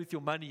run away with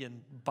your money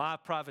and buy a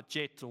private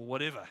jet or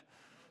whatever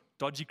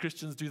dodgy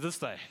Christians do this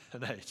day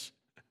and age.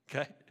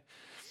 Okay?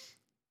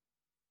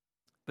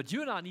 But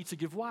you and I need to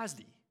give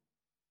wisely.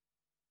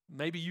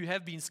 Maybe you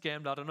have been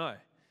scammed, I don't know.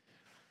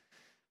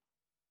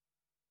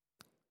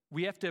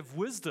 We have to have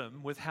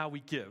wisdom with how we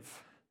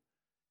give.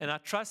 And I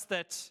trust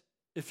that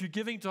if you're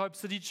giving to Hope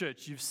City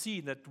Church, you've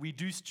seen that we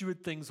do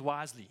steward things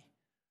wisely,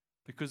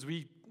 because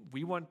we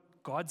want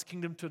God's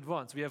kingdom to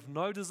advance. We have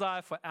no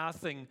desire for our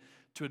thing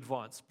to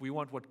advance. We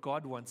want what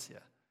God wants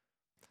here.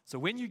 So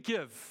when you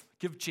give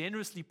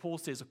generously, Paul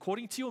says,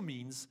 according to your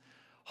means,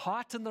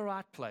 heart in the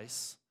right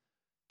place,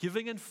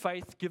 giving in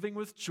faith, giving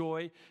with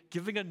joy,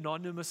 giving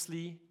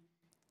anonymously.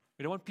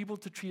 We don't want people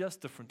to treat us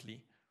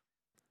differently.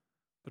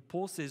 But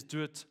Paul says,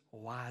 do it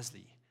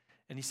wisely.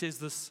 And he says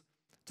this,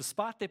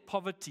 despite their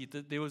poverty,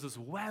 that there was this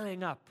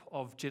welling up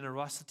of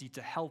generosity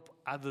to help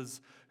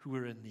others who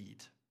were in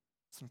need.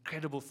 It's an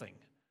incredible thing.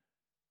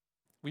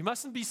 We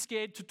mustn't be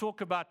scared to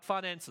talk about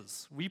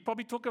finances. We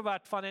probably talk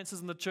about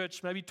finances in the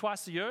church maybe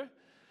twice a year,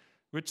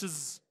 which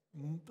is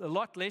a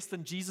lot less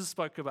than Jesus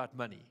spoke about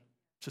money,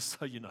 just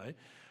so you know.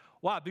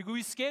 Why? Because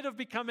we're scared of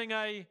becoming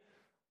a,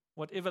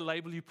 whatever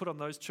label you put on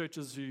those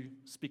churches who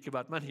speak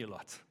about money a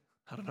lot.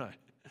 I don't know.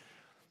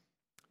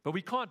 But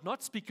we can't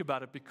not speak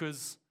about it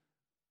because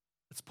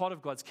it's part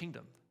of God's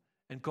kingdom.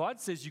 And God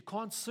says you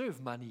can't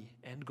serve money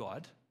and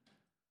God,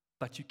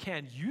 but you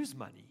can use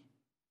money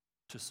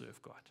to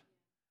serve God.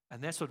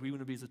 And that's what we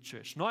want to be as a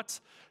church. Not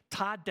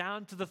tied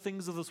down to the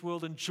things of this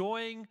world,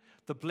 enjoying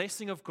the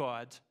blessing of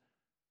God,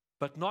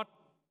 but not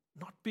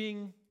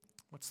being,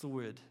 what's the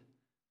word?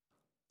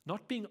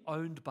 Not being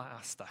owned by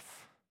our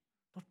stuff.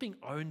 Not being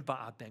owned by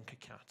our bank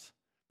account,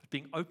 but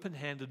being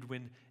open-handed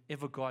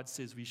whenever God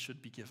says we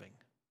should be giving.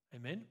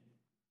 Amen?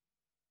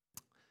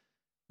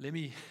 Let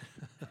me,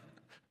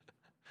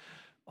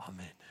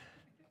 amen.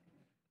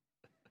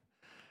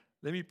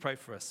 Let me pray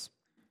for us.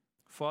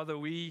 Father,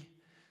 we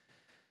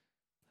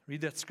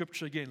read that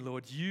scripture again,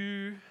 Lord.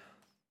 You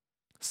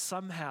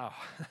somehow,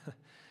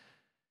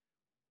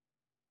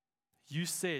 you said,